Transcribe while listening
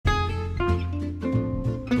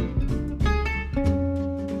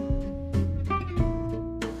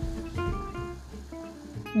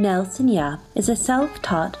Nelson Yiap is a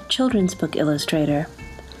self-taught children's book illustrator.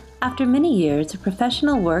 After many years of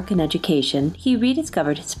professional work and education, he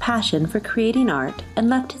rediscovered his passion for creating art and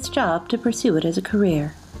left his job to pursue it as a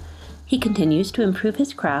career. He continues to improve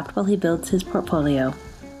his craft while he builds his portfolio.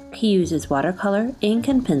 He uses watercolor, ink,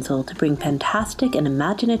 and pencil to bring fantastic and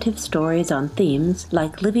imaginative stories on themes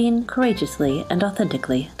like living courageously and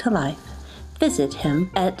authentically to life. Visit him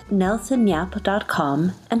at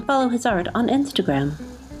nelsonyiap.com and follow his art on Instagram.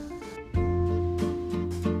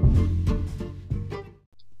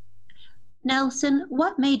 Nelson,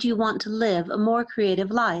 what made you want to live a more creative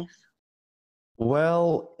life?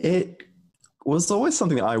 Well, it was always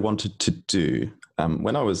something I wanted to do.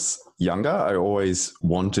 When I was younger, I always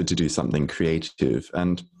wanted to do something creative.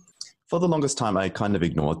 And for the longest time, I kind of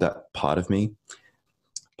ignored that part of me,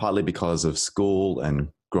 partly because of school and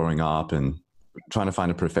growing up and trying to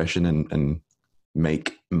find a profession and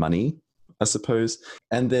make money, I suppose.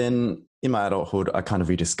 And then in my adulthood, I kind of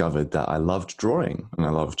rediscovered that I loved drawing and I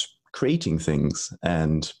loved creating things.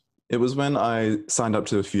 And it was when I signed up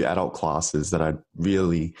to a few adult classes that I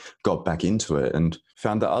really got back into it and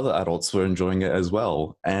found that other adults were enjoying it as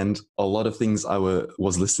well. And a lot of things I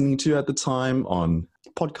was listening to at the time on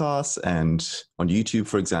podcasts and on YouTube,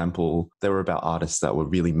 for example, they were about artists that were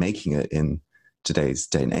really making it in today's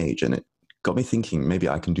day and age. And it got me thinking, maybe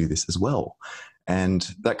I can do this as well. And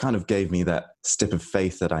that kind of gave me that step of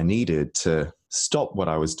faith that I needed to stop what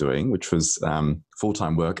I was doing, which was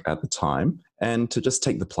full-time work at the time, and to just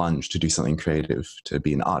take the plunge to do something creative, to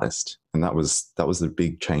be an artist. And that was the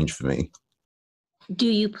big change for me. Do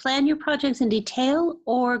you plan your projects in detail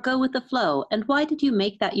or go with the flow? And why did you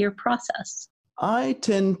make that your process? I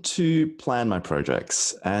tend to plan my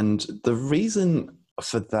projects. And the reason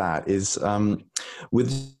for that is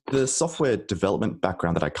with the software development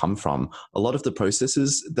background that I come from, a lot of the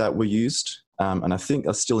processes that were used, and I think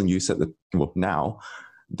are still in use now,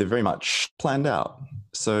 they're very much planned out.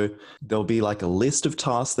 So there'll be like a list of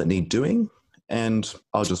tasks that need doing, and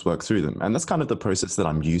I'll just work through them. And that's kind of the process that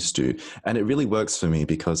I'm used to. And it really works for me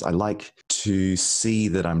because I like to see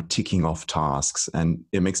that I'm ticking off tasks, and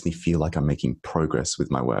it makes me feel like I'm making progress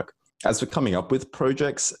with my work. As for coming up with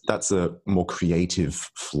projects, that's a more creative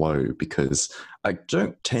flow because I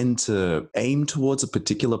don't tend to aim towards a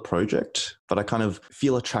particular project, but I kind of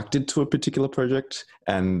feel attracted to a particular project.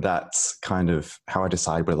 And that's kind of how I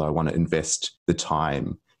decide whether I want to invest the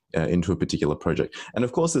time into a particular project. And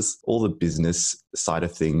of course, there's all the business side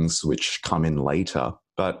of things which come in later.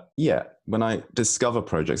 But yeah, when I discover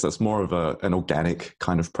projects, that's more of an organic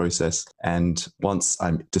kind of process. And once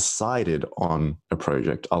I'm decided on a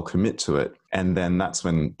project, I'll commit to it. And then that's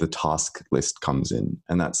when the task list comes in.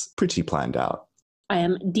 And that's pretty planned out. I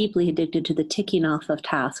am deeply addicted to the ticking off of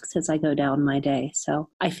tasks as I go down my day. So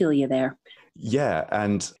I feel you there. Yeah,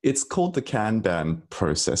 and it's called the Kanban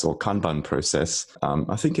process or Kanban process.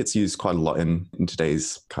 I think it's used quite a lot in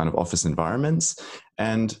today's kind of office environments.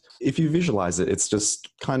 And if you visualize it, it's just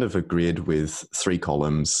kind of a grid with 3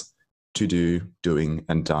 columns: to do, doing,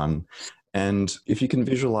 and done. And if you can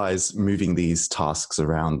visualize moving these tasks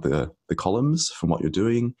around the columns from what you're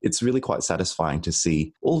doing, it's really quite satisfying to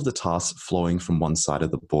see all of the tasks flowing from one side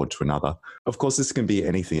of the board to another. Of course, this can be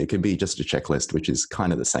anything. It can be just a checklist, which is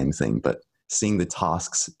kind of the same thing, but seeing the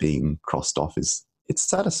tasks being crossed off it's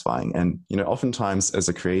satisfying. And, oftentimes as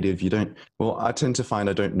a creative, I tend to find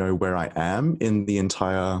I don't know where I am in the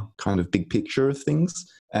entire kind of big picture of things.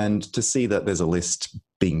 And to see that there's a list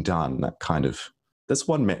being done, that's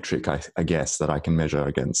one metric, I guess, that I can measure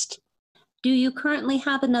against. Do you currently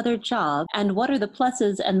have another job? And what are the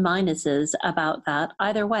pluses and minuses about that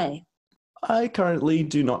either way? I currently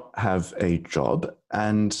do not have a job,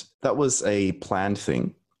 and that was a planned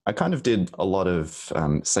thing. I kind of did a lot of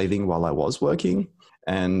saving while I was working,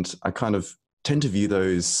 and I kind of tend to view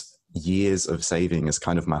those years of saving as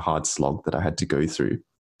kind of my hard slog that I had to go through.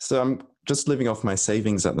 So I'm just living off my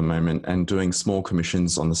savings at the moment and doing small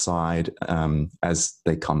commissions on the side as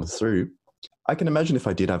they come through. I can imagine if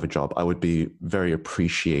I did have a job, I would be very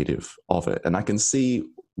appreciative of it. And I can see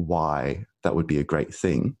why that would be a great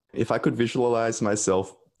thing. If I could visualize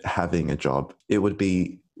myself having a job, it would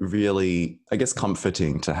be really, I guess,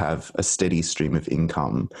 comforting to have a steady stream of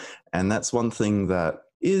income. And that's one thing that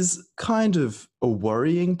is kind of a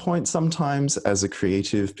worrying point sometimes as a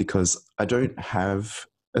creative, because I don't have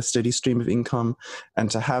a steady stream of income, and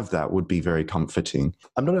to have that would be very comforting.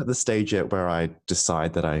 I'm not at the stage yet where I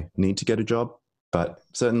decide that I need to get a job, but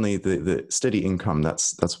certainly the steady income,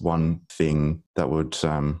 that's one thing that would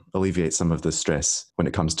alleviate some of the stress when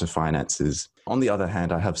it comes to finances. On the other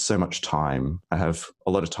hand, I have so much time. I have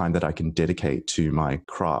a lot of time that I can dedicate to my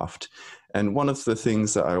craft. And one of the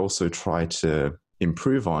things that I also try to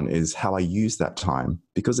improve on is how I use that time,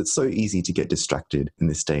 because it's so easy to get distracted in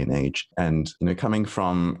this day and age. And, coming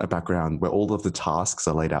from a background where all of the tasks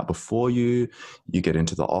are laid out before you, you get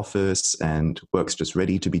into the office and work's just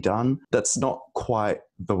ready to be done. That's not quite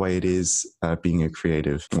the way it is being a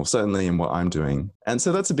creative, well, certainly in what I'm doing. And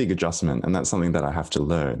so that's a big adjustment. And that's something that I have to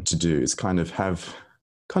learn to do, is kind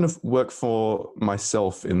of work for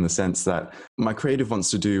myself, in the sense that my creative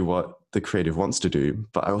wants to do what the creative wants to do,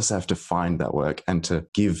 but I also have to find that work and to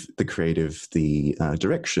give the creative the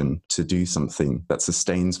direction to do something that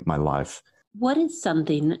sustains my life. What is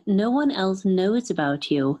something no one else knows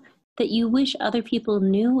about you that you wish other people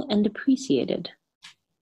knew and appreciated?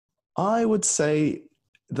 I would say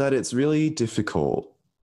that it's really difficult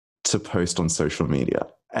to post on social media.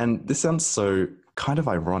 And this sounds so kind of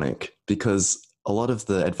ironic, because a lot of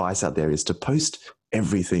the advice out there is to post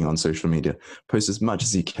everything on social media, post as much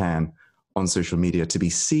as you can on social media to be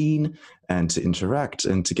seen and to interact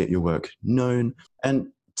and to get your work known. And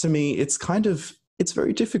to me, it's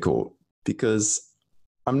very difficult, because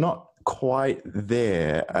I'm not quite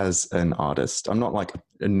there as an artist. I'm not like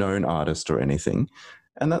a known artist or anything.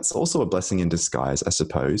 And that's also a blessing in disguise, I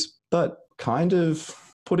suppose. But kind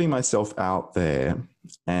of putting myself out there,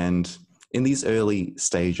 and in these early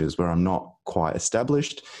stages where I'm not quite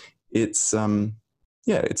established, it's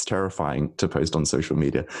terrifying to post on social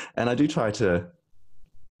media. And I do try to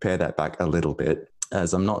pare that back a little bit,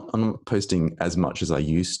 as I'm not posting as much as I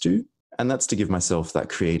used to. And that's to give myself that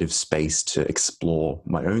creative space to explore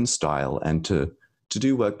my own style and to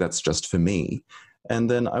do work that's just for me. And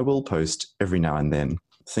then I will post every now and then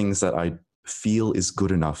things that I feel is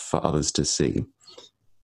good enough for others to see.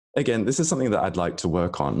 Again, this is something that I'd like to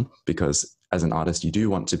work on, because as an artist, you do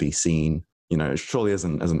want to be seen. Surely as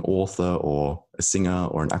an author or a singer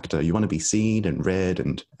or an actor, you want to be seen and read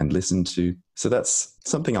and listened to. So that's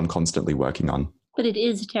something I'm constantly working on. But it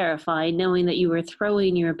is terrifying knowing that you were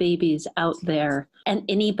throwing your babies out there and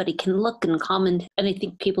anybody can look and comment. And I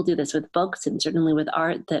think people do this with books and certainly with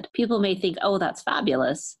art, that people may think, oh, that's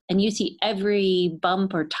fabulous. And you see every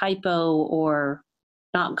bump or typo or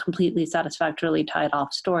not completely satisfactorily tied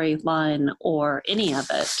off storyline or any of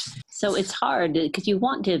it. So it's hard because you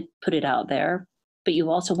want to put it out there, but you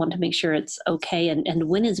also want to make sure it's okay. And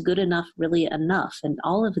when is good enough really enough? And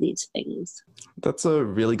all of these things. That's a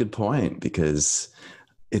really good point, because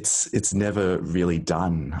it's never really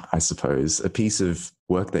done, I suppose. A piece of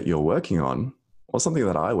work that you're working on, or something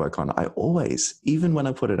that I work on, I always, even when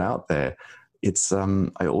I put it out there,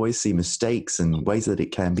 I always see mistakes and ways that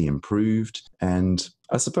it can be improved. And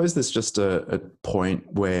I suppose there's just a point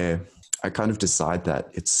where I kind of decide that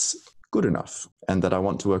it's good enough and that I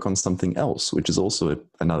want to work on something else, which is also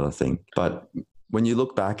another thing. But when you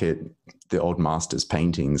look back at the old masters'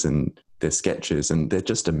 paintings and their sketches, and they're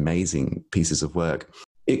just amazing pieces of work,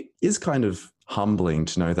 it is kind of humbling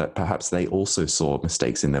to know that perhaps they also saw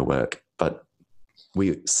mistakes in their work, but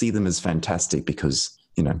we see them as fantastic because,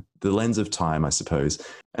 the lens of time, I suppose,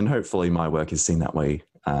 and hopefully my work is seen that way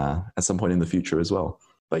at some point in the future as well.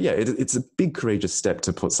 But yeah, it's a big courageous step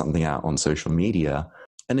to put something out on social media.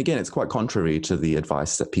 And again, it's quite contrary to the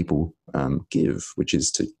advice that people give, which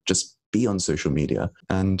is to just be on social media.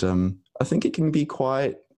 And I think it can be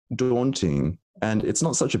quite daunting, and it's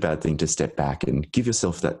not such a bad thing to step back and give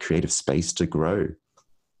yourself that creative space to grow.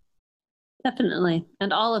 Definitely.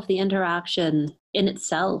 And all of the interaction in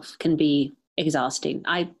itself can be exhausting.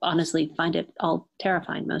 I honestly find it all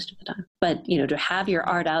terrifying most of the time. But, to have your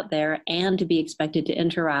art out there and to be expected to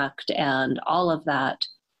interact and all of that,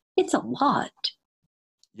 it's a lot.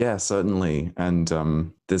 Yeah, certainly. And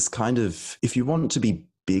there's if you want to be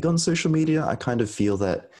big on social media, I kind of feel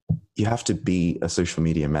that you have to be a social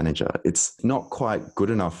media manager. It's not quite good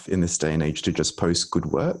enough in this day and age to just post good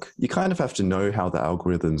work. You kind of have to know how the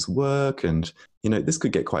algorithms work, and this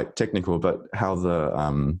could get quite technical, but how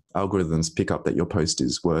the algorithms pick up that your post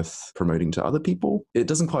is worth promoting to other people. It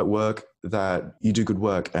doesn't quite work that you do good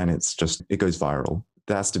work and it goes viral.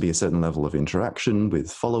 There has to be a certain level of interaction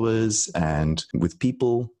with followers and with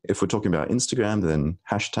people. If we're talking about Instagram, then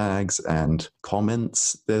hashtags and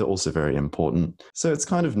comments, they're also very important. So it's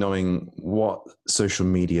kind of knowing what social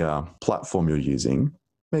media platform you're using.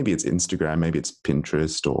 Maybe it's Instagram, maybe it's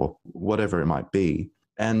Pinterest, or whatever it might be.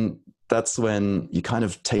 And that's when you kind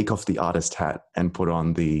of take off the artist hat and put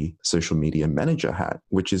on the social media manager hat,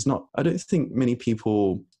 which is not, I don't think many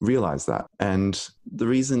people realize that. And the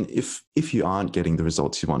reason, if you aren't getting the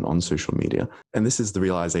results you want on social media, and this is the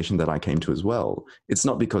realization that I came to as well, it's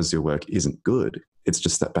not because your work isn't good. It's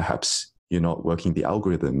just that perhaps you're not working the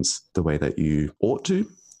algorithms the way that you ought to,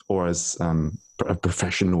 or as a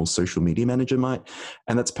professional social media manager might,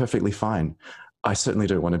 and that's perfectly fine. I certainly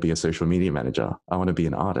don't want to be a social media manager. I want to be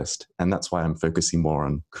an artist. And that's why I'm focusing more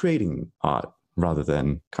on creating art rather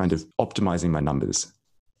than kind of optimizing my numbers.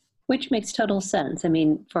 Which makes total sense. I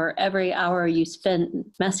mean, for every hour you spend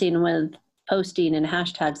messing with posting and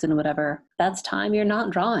hashtags and whatever, that's time you're not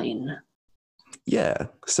drawing. Yeah,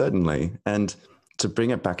 certainly. And to bring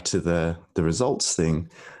it back to the results thing,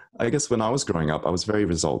 I guess when I was growing up, I was very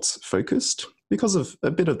results focused because of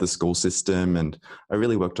a bit of the school system. And I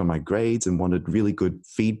really worked on my grades and wanted really good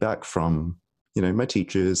feedback from, my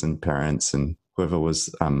teachers and parents and whoever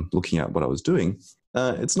was looking at what I was doing.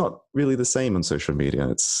 It's not really the same on social media.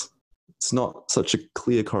 It's not such a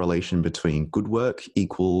clear correlation between good work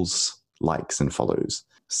equals likes and follows.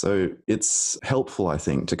 So it's helpful, I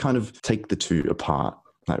think, to kind of take the two apart.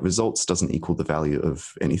 Like results doesn't equal the value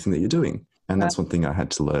of anything that you're doing. And that's one thing I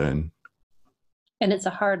had to learn. And it's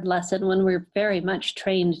a hard lesson when we're very much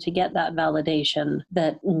trained to get that validation,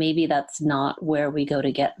 that maybe that's not where we go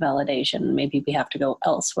to get validation. Maybe we have to go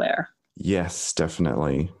elsewhere. Yes,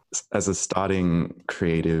 definitely. As a starting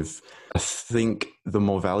creative, I think the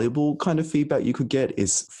more valuable kind of feedback you could get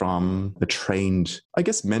is from a trained, I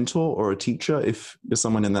guess, mentor or a teacher if you're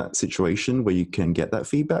someone in that situation where you can get that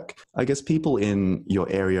feedback. I guess people in your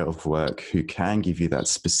area of work who can give you that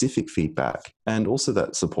specific feedback and also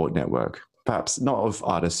that support network, perhaps not of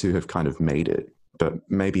artists who have kind of made it, but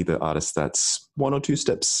maybe the artist that's 1 or 2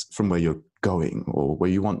 steps from where you're going or where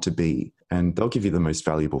you want to be, and they'll give you the most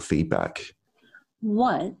valuable feedback.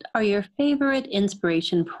 What are your favorite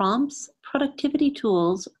inspiration prompts, productivity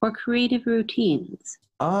tools, or creative routines?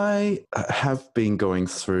 I have been going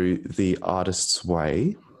through The Artist's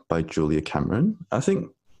Way by Julia Cameron. I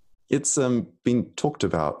think it's been talked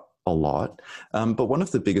about a lot, but one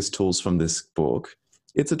of the biggest tools from this book,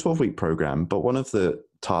 it's a 12-week program, but one of the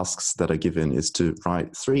tasks that are given is to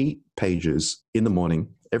write 3 pages in the morning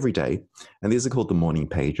every day. And these are called the morning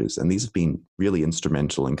pages. And these have been really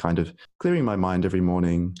instrumental in kind of clearing my mind every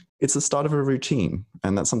morning. It's the start of a routine.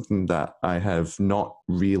 And that's something that I have not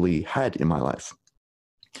really had in my life.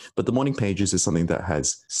 But the morning pages is something that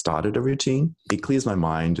has started a routine. It clears my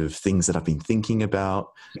mind of things that I've been thinking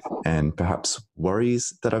about and perhaps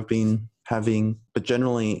worries that I've been having. But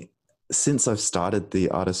generally, since I've started The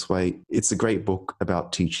Artist's Way, it's a great book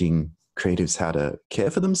about teaching creatives how to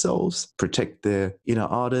care for themselves, protect their inner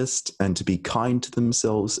artist, and to be kind to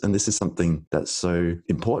themselves. And this is something that's so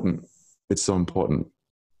important. It's so important.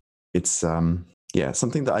 It's something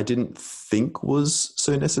that I didn't think was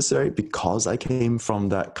so necessary because I came from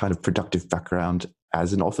that kind of productive background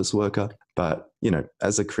as an office worker. But,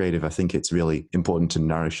 as a creative, I think it's really important to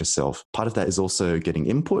nourish yourself. Part of that is also getting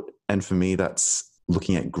input. And for me, that's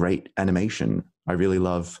looking at great animation. I really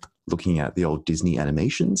love looking at the old Disney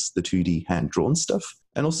animations, the 2D hand-drawn stuff,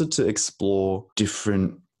 and also to explore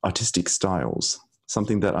different artistic styles.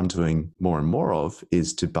 Something that I'm doing more and more of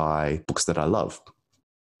is to buy books that I love.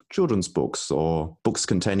 Children's books or books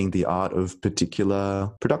containing the art of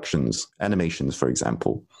particular productions, animations, for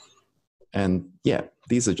example. And yeah,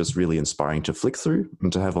 these are just really inspiring to flick through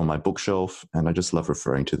and to have on my bookshelf, and I just love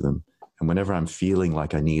referring to them. And whenever I'm feeling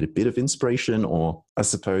like I need a bit of inspiration, or I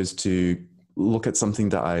suppose to look at something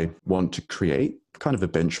that I want to create, kind of a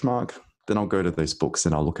benchmark, then I'll go to those books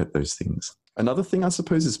and I'll look at those things. Another thing I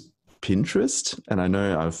suppose is Pinterest. And I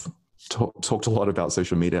know I've talked a lot about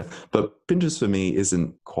social media, but Pinterest for me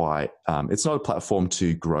isn't quite, it's not a platform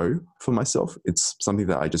to grow for myself. It's something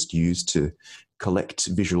that I just use to collect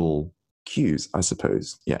visual cues, I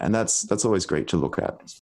suppose. Yeah, and that's always great to look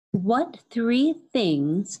at. What 3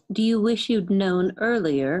 things do you wish you'd known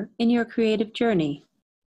earlier in your creative journey?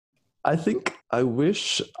 I think I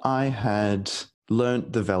wish I had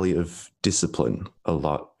learned the value of discipline a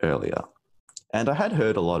lot earlier. And I had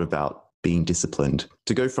heard a lot about being disciplined.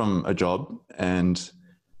 To go from a job and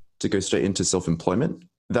to go straight into self-employment,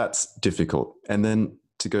 that's difficult. And then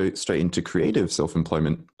to go straight into creative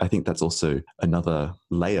self-employment, I think that's also another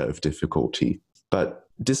layer of difficulty. But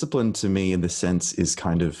discipline to me in this sense is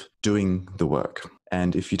kind of doing the work.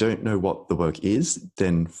 And if you don't know what the work is,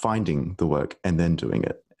 then finding the work and then doing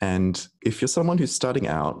it. And if you're someone who's starting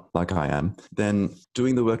out, like I am, then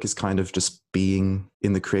doing the work is kind of just being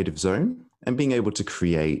in the creative zone and being able to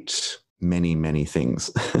create many, many things.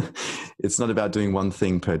 It's not about doing one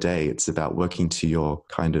thing per day. It's about working to your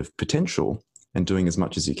kind of potential and doing as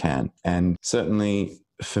much as you can. And certainly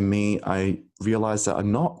for me, I realized that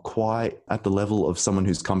I'm not quite at the level of someone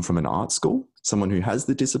who's come from an art school, someone who has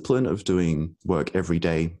the discipline of doing work every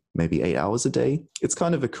day, maybe 8 hours a day. It's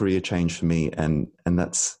kind of a career change for me. And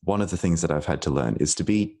that's one of the things that I've had to learn is to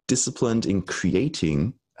be disciplined in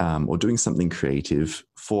creating or doing something creative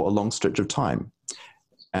for a long stretch of time.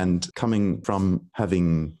 And coming from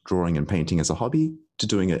having drawing and painting as a hobby to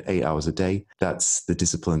doing it 8 hours a day, that's the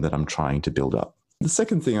discipline that I'm trying to build up. The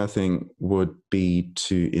second thing I think would be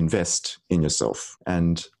to invest in yourself.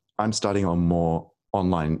 And I'm starting on more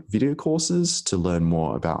online video courses to learn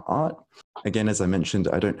more about art. Again, as I mentioned,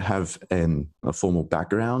 I don't have a formal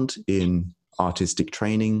background in artistic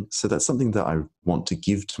training. So that's something that I want to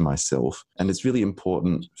give to myself. And it's really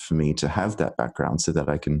important for me to have that background so that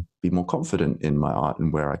I can be more confident in my art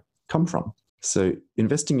and where I come from. So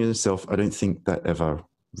investing in yourself, I don't think that ever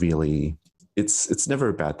really, it's never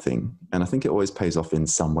a bad thing. And I think it always pays off in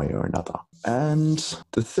some way or another. And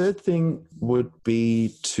the third thing would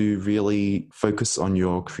be to really focus on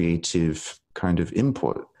your creative kind of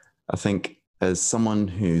input. I think as someone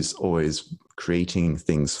who's always creating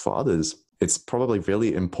things for others, it's probably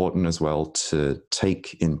really important as well to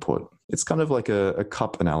take input. It's kind of like a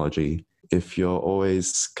cup analogy. If you're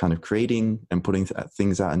always kind of creating and putting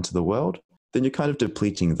things out into the world, then you're kind of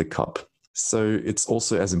depleting the cup. So it's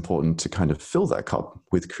also as important to kind of fill that cup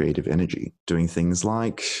with creative energy, doing things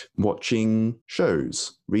like watching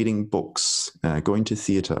shows, reading books, going to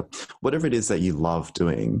theater, whatever it is that you love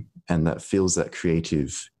doing and that feels that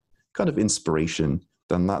creative kind of inspiration,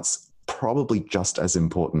 then that's probably just as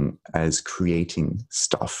important as creating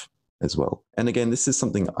stuff as well. And again, this is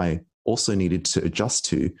something I also needed to adjust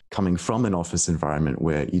to coming from an office environment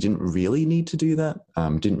where you didn't really need to do that,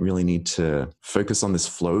 didn't really need to focus on this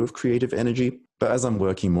flow of creative energy. But as I'm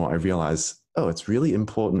working more, I realize, it's really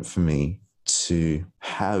important for me to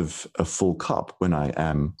have a full cup when I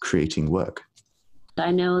am creating work.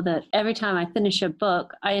 I know that every time I finish a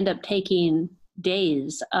book, I end up taking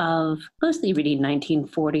days of mostly reading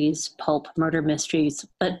 1940s pulp murder mysteries,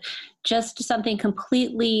 but just something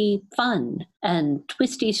completely fun and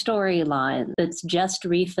twisty storyline that's just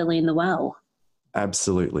refilling the well.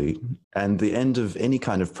 Absolutely. And the end of any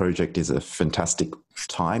kind of project is a fantastic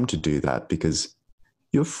time to do that because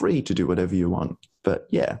you're free to do whatever you want. But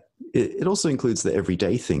yeah, it also includes the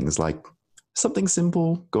everyday things like something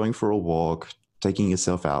simple, going for a walk, taking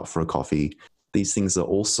yourself out for a coffee. These things are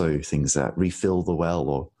also things that refill the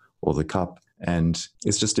well or the cup. And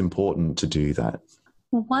it's just important to do that.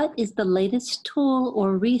 What is the latest tool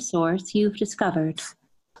or resource you've discovered?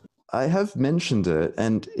 I have mentioned it,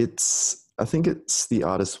 and I think it's The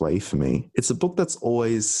Artist's Way for me. It's a book that's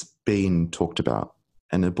always been talked about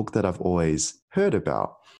and a book that I've always heard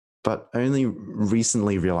about, but I only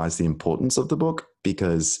recently realized the importance of the book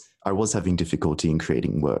because I was having difficulty in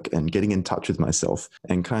creating work and getting in touch with myself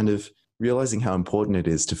and kind of realizing how important it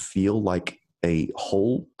is to feel like a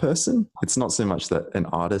whole person. It's not so much that an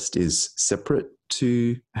artist is separate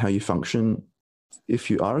to how you function.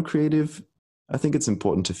 If you are a creative, I think it's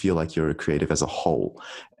important to feel like you're a creative as a whole.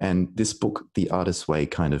 And this book, The Artist's Way,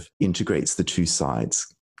 kind of integrates the two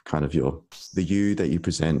sides, kind of the you that you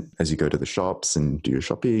present as you go to the shops and do your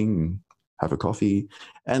shopping, have a coffee,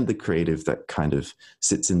 and the creative that kind of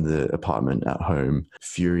sits in the apartment at home,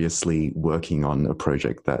 furiously working on a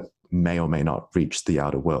project that may or may not reach the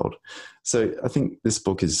outer world. So I think this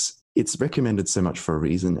book it's recommended so much for a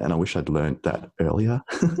reason, and I wish I'd learned that earlier.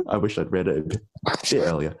 I wish I'd read it a bit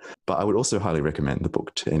earlier, but I would also highly recommend the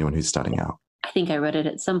book to anyone who's starting out. I think I read it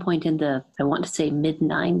at some point in I want to say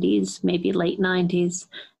mid-90s, maybe late 90s,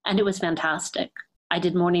 and it was fantastic. I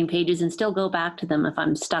did morning pages and still go back to them if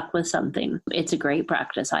I'm stuck with something. It's a great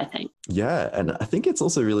practice, I think. Yeah, and I think it's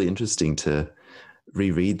also really interesting to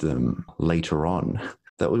reread them later on.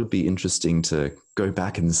 That would be interesting to go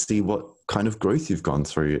back and see what kind of growth you've gone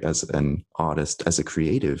through as an artist, as a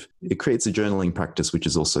creative. It creates a journaling practice, which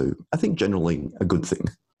is also, I think, generally a good thing.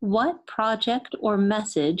 What project or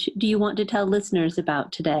message do you want to tell listeners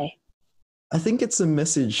about today? I think it's a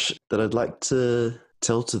message that I'd like to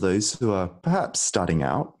tell to those who are perhaps starting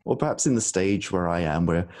out or perhaps in the stage where I am,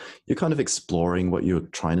 where you're kind of exploring what you're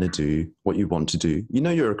trying to do, what you want to do. You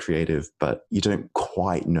know you're a creative, but you don't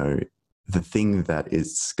quite know the thing that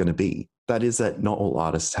it's going to be. That is that not all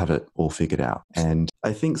artists have it all figured out. And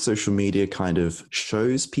I think social media kind of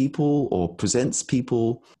shows people or presents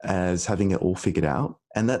people as having it all figured out.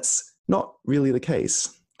 And that's not really the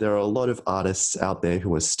case. There are a lot of artists out there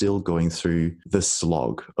who are still going through the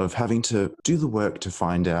slog of having to do the work to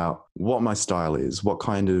find out what my style is, what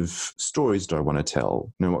kind of stories do I want to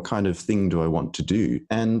tell, what kind of thing do I want to do.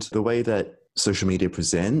 And the way that social media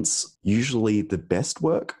presents usually the best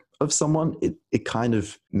work of someone, it kind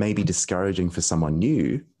of may be discouraging for someone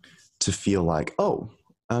new to feel like,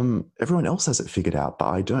 everyone else has it figured out, but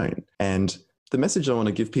I don't. And the message I want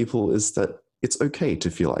to give people is that it's okay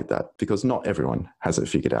to feel like that because not everyone has it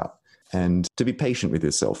figured out. and to be patient with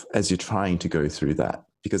yourself as you're trying to go through that,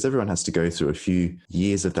 because everyone has to go through a few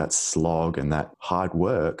years of that slog and that hard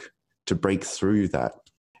work to break through that.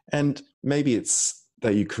 And maybe it's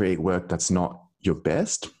that you create work that's not your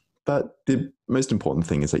best, but the most important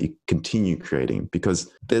thing is that you continue creating,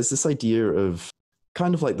 because there's this idea of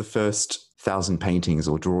kind of like the first 1,000 paintings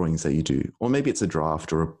or drawings that you do, or maybe it's a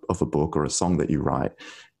draft of a book or a song that you write.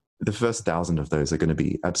 The first 1,000 of those are going to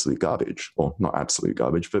be absolute garbage, or not absolute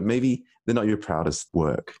garbage, but maybe they're not your proudest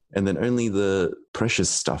work. And then only the precious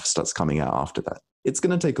stuff starts coming out after that. It's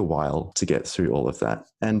going to take a while to get through all of that.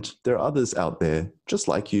 And there are others out there just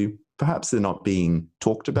like you. Perhaps they're not being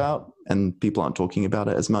talked about and people aren't talking about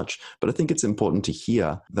it as much, but I think it's important to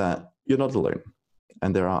hear that you're not alone.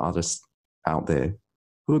 And there are others out there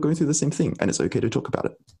who are going through the same thing, and it's okay to talk about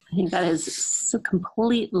it. I think that is so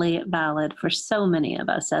completely valid for so many of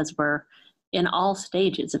us as we're in all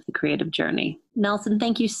stages of the creative journey. Nelson,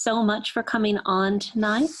 thank you so much for coming on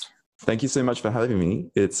tonight. Thank you so much for having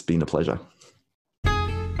me. It's been a pleasure.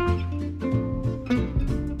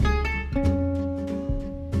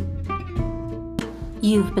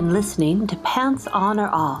 You've been listening to Pants On or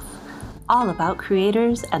Off, all about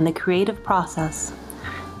creators and the creative process.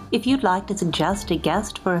 If you'd like to suggest a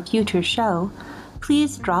guest for a future show,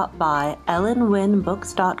 please drop by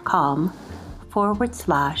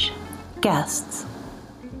ellenwynbooks.com/guests.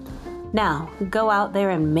 Now, go out there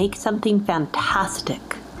and make something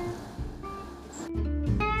fantastic.